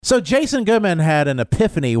So Jason Goodman had an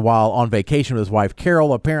epiphany while on vacation with his wife,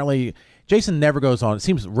 Carol. Apparently, Jason never goes on, it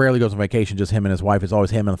seems rarely goes on vacation, just him and his wife. It's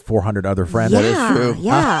always him and 400 other friends. Yeah, That is true.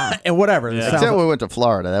 Yeah. And whatever. Yeah. Except when we went to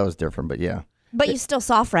Florida. That was different, but yeah. But you still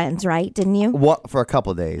saw friends, right? Didn't you? What, for a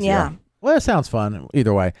couple of days, yeah. Well, it sounds fun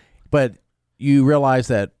either way. But you realize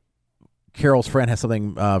that Carol's friend has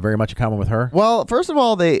something very much in common with her? Well, first of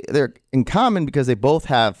all, they're in common because they both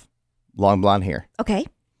have long blonde hair. Okay.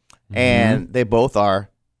 And they both are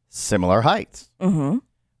similar heights. Mm-hmm.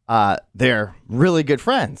 They're really good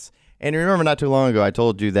friends. And you remember not too long ago, I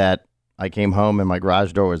told you that I came home and my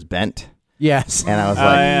garage door was bent. Yes. And I was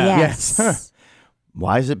like, Yes. huh,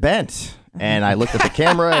 why is it bent? And I looked at the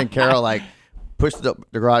camera and Carol pushed the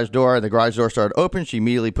garage door. The garage door started open. She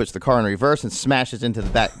immediately puts the car in reverse and smashes into the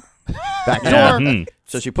back door.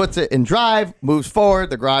 So she puts it in drive, moves forward.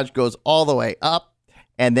 The garage goes all the way up.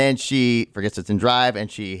 And then she forgets it's in drive,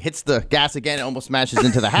 and she hits the gas again and almost smashes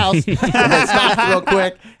into the house. And then stops real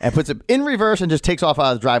quick and puts it in reverse and just takes off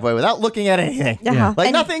out of the driveway without looking at anything. Uh-huh. Like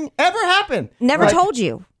And nothing ever happened. Never told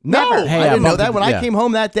you. No, Never. Hey, I didn't know that. When yeah. I came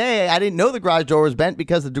home that day, I didn't know the garage door was bent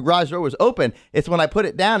because the garage door was open. It's when I put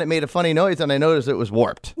it down, it made a funny noise, and I noticed it was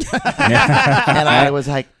warped. And I was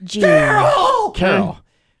like, Carol,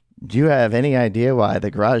 do you have any idea why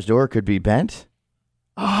the garage door could be bent?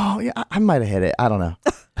 Oh, yeah, I might have hit it. I don't know.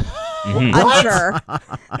 I'm sure.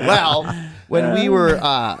 Well, when we were...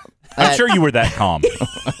 I'm sure you were that calm.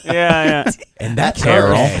 Yeah. And that's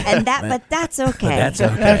Carol. okay. And but that's okay. That's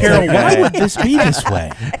okay. Carol, why would this be this way?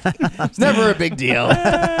 It's never a big deal.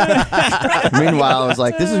 Meanwhile, I was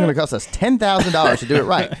like, this is going to cost us $10,000 to do it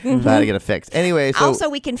right. So I had to get it fixed. Anyway, so... Also,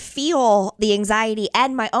 we can feel the anxiety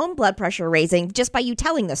and my own blood pressure raising just by you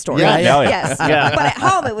telling the story. Yeah, yeah. Yes. Yeah. But at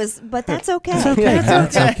home, it was, but that's okay. It's okay.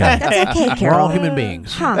 That's okay. That's okay, We're Carol. all human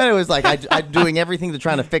beings. Huh. And it was like I'm doing everything to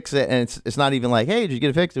trying to fix it, and it's not even like, hey, did you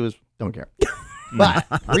get it fixed? It was, don't care. But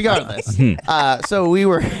regardless, so we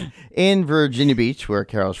were in Virginia Beach, where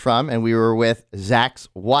Carol's from, and we were with Zach's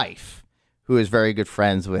wife, who is very good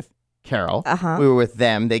friends with Carol. Uh-huh. We were with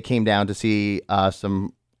them. They came down to see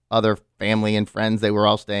some other family and friends they were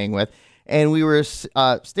all staying with, and we were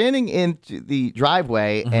standing in the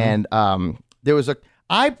driveway, and there was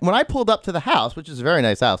when I pulled up to the house, which is a very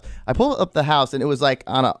nice house, I pulled up the house, and it was like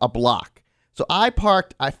on a block. So I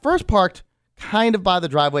first parked kind of by the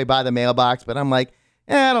driveway, by the mailbox, but I'm like,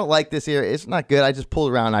 I don't like this here. It's not good. I just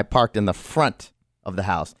pulled around and I parked in the front of the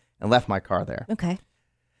house and left my car there. Okay.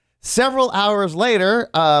 Several hours later,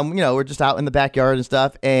 we're just out in the backyard and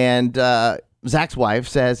stuff, and Zach's wife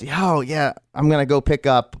says, "Oh yeah, I'm gonna go pick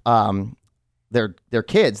up their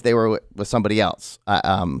kids. They were with somebody else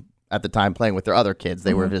at the time, playing with their other kids.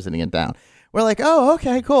 They were visiting in town." We're like, "Oh,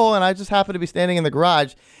 okay, cool." And I just happened to be standing in the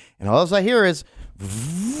garage, and all I hear is.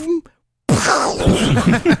 Vroom, and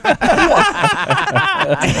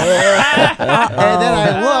then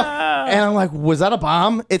I look and I'm like, was that a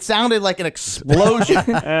bomb? It sounded like an explosion.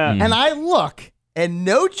 And I look, and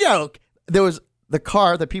no joke, there was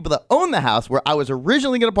the people that own the house where I was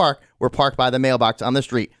originally going to park were parked by the mailbox on the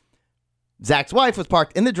street. Zach's wife was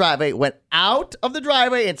parked in the driveway, went out of the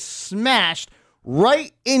driveway and smashed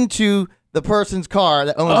right into the person's car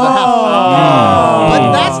that owns the house.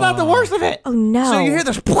 But that's not the worst of it. Oh, no. So you hear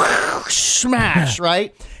this smash,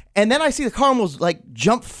 right? And then I see the car almost like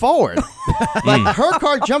jump forward. Like her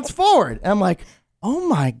car jumps forward. And I'm like, oh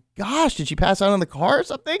my gosh, did she pass out on the car or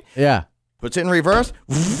something? Yeah. Puts it in reverse,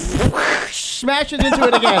 smashes into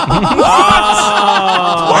it again.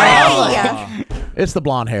 Why? It's the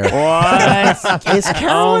blonde hair. What? Is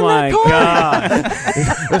Carol in that car?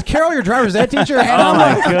 God. Is Carol your driver's ed teacher? And I'm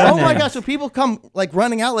my like, goodness. oh my gosh. So people come like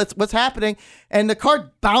running out. What's happening? And the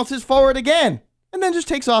car bounces forward again and then just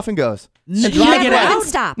takes off and goes. And You drives make it away. out?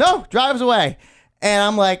 Stop. No, drives away. And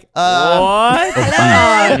I'm like, What? I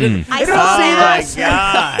Oh saw my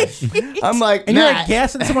gosh. I'm like, And you're Matt. like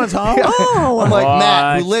gassing someone's home? Oh. I'm like,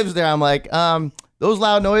 Matt, who What? lives there. I'm like, those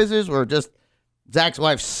loud noises were just Zach's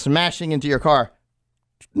wife smashing into your car.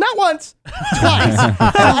 Not once, twice. And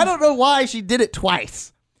I don't know why she did it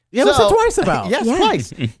twice. Yeah, what's it twice about? Yes, Yeah.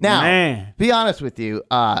 twice. Now, Man. be honest with you,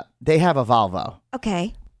 they have a Volvo.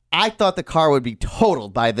 Okay. I thought the car would be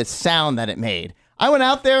totaled by the sound that it made. I went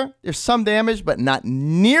out there. There's some damage, but not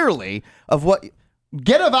nearly of what.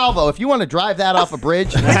 Get a Volvo if you want to drive that off a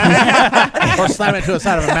bridge Or slam it to the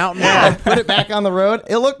side of a mountain? and put it back on the road.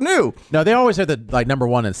 It looked new. No, they always are the number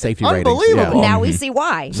one in safety ratings. Unbelievable. Now we see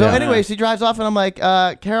why. So Yeah. anyway, she drives off, and I'm like,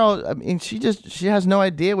 Carol. I mean, she has no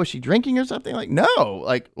idea. Was she drinking or something? Like, no.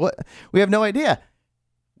 Like, what? We have no idea.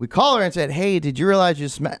 We call her and said, hey, did you realize you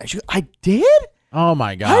smashed? She goes, I did. Oh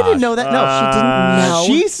my god! I didn't know that. No, She didn't know.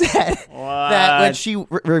 She said that when she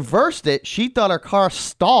reversed it, she thought her car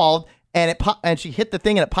stalled and and she hit the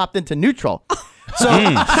thing and it popped into neutral. So, so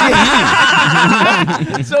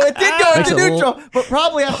it did go into neutral, but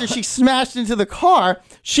probably after she smashed into the car,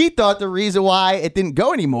 she thought the reason why it didn't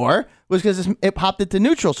go anymore was because it popped into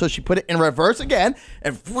neutral. So she put it in reverse again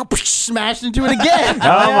and smashed into it again.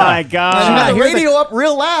 Oh my And she God. had the radio up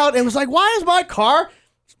real loud and was like, "Why is my car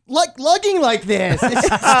lugging like this? It's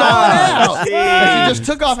stalling out." And she just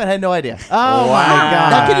took off and had no idea. Oh my god!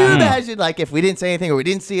 Now, can you imagine, like, if we didn't say anything or we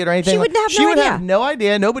didn't see it or anything? She would have she no would idea. have no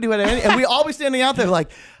idea. Nobody would have any, and we'd all be standing out there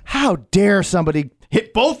like, how dare somebody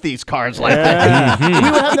hit both these cars like that? We would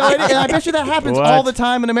have no idea. And I bet you that happens What? all the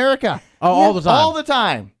time in America. Oh, all the time. All the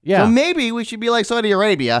time. Yeah. So maybe we should be like Saudi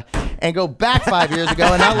Arabia and go back 5 years ago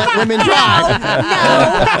and not let women drive.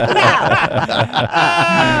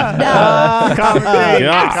 No. Common theme.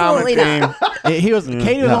 Absolutely Common not. theme. He was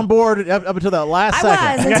Katie was on board up until that last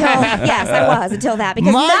I second. was until I was until that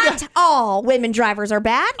because My not all women drivers are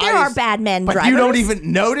bad. There are bad men But drivers. you don't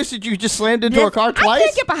even notice that you just slammed into a car I twice?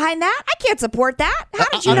 can't get behind that. I can't support that. How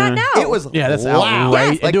did you not know? It was Yeah, that's loud.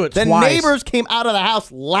 outrageous. Like, Do it the twice. neighbors came out of the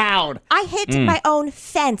house loud. I hit my own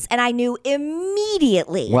fence, and I knew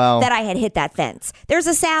immediately Well- that I had hit that fence. There's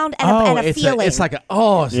a sound and Oh, and a it's feeling. it's like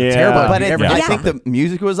it's Yeah. terrible. But Every- I Yeah. think the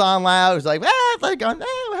music was on loud. It was like, it's like, have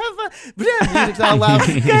fun. Music's on loud.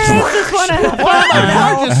 Why my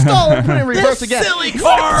car just stalled and put it in reverse again? Silly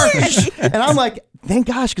car. And I'm like, thank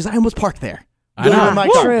gosh, because I almost parked there. I know. in my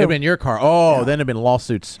Woo! car. It'd been your car. Oh, then it'd been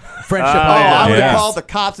lawsuits, friendship. I would have Yes. called the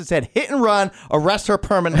cops and said, hit and run, arrest her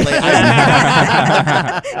permanently.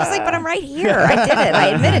 I was like, but I'm right here. I did it. I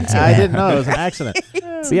admitted to I it. didn't know it was an accident.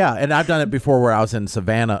 But yeah, and I've done it before where I was in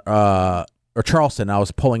Savannah or Charleston. I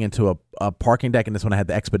was pulling into a parking deck, and this one I had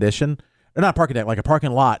the Expedition. Or not a parking deck, like a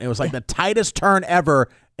parking lot. It was like the tightest turn ever,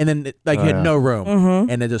 and then you had no room,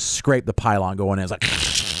 and it just scraped the pylon going in. It's like,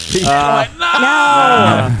 I'm like,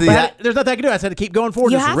 no. But there's nothing I can do. I just had to keep going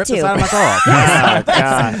forward. You Just have rip to. the side of my car off. Oh,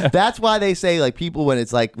 God. That's why they say, like, people, when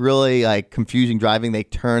it's like really like confusing driving, they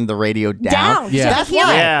turn the radio down. Down. Yeah. So That's you hear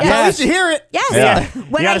why. it. Yeah. Yeah, Yes. you should hear it. Yes. Yeah.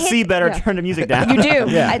 When You I got to hit- see better. yeah. Turn the music down. You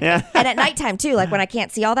do. Yeah. And at nighttime, too, like when I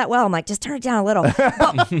can't see all that well, I'm like, just turn it down a little.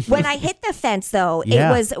 But when I hit the fence, though, Yeah.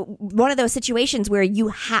 it was one of those situations where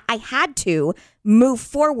I had to move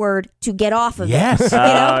forward to get off of Yes. it. You know?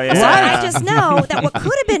 yeah. So Right. I just know that what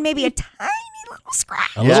could have been maybe a tiny little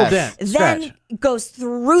scratch. A little Yes. dent. Then Scratch. goes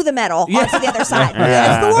through the metal onto the other side.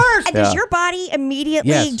 Yeah. It's the worst. And does your body immediately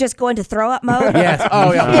Yes. just go into throw up mode? Yes.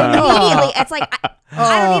 Oh, yeah. Immediately. It's like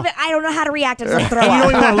I don't know how to react. It's like throw And you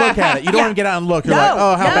don't up. even want to look at it. You don't even get out and look. You're No, like,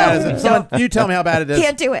 oh, how no, bad is it? Someone, no. you tell me how bad it is.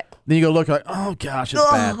 Can't do it. Then you go look like, oh gosh, it's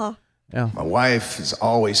bad. Ugh. Yeah. My wife is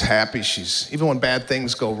always happy. She's even when bad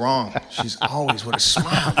things go wrong, she's always with a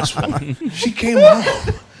smile. This woman. She came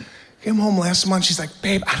home last month. She's like,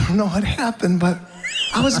 babe, I don't know what happened, but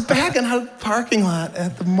I was backing out of the parking lot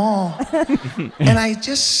at the mall, and I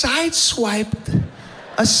just sideswiped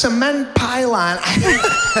a cement pylon.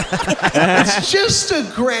 It's just a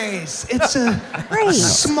graze. It's a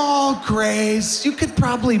small graze. You could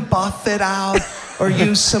probably buff it out or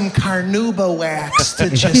use some carnauba wax to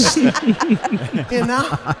just, you know?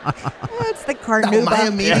 It's the Now, carnauba. my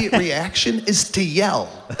immediate reaction is to yell.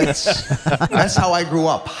 That's how I grew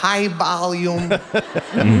up. High volume.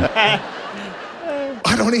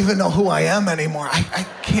 I don't even know who I am anymore. I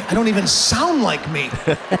can't. I don't even sound like me.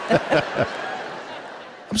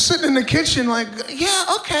 I'm sitting in the kitchen like, yeah,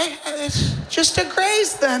 okay, it's just a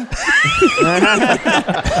graze then.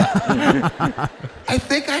 I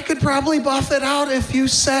think I could probably buff it out if you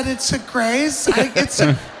said it's a graze. It's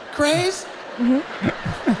a graze.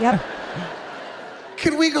 Yep.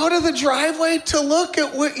 Can we go to the driveway to look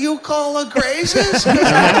at what you call a graze is? 'Cause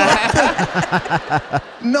I'd like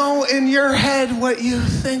to know in your head what you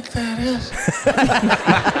think that is.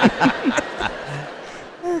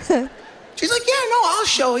 She's like, yeah, no, I'll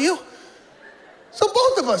show you. So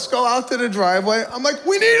both of us go out to the driveway. I'm like,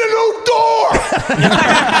 we need a new door.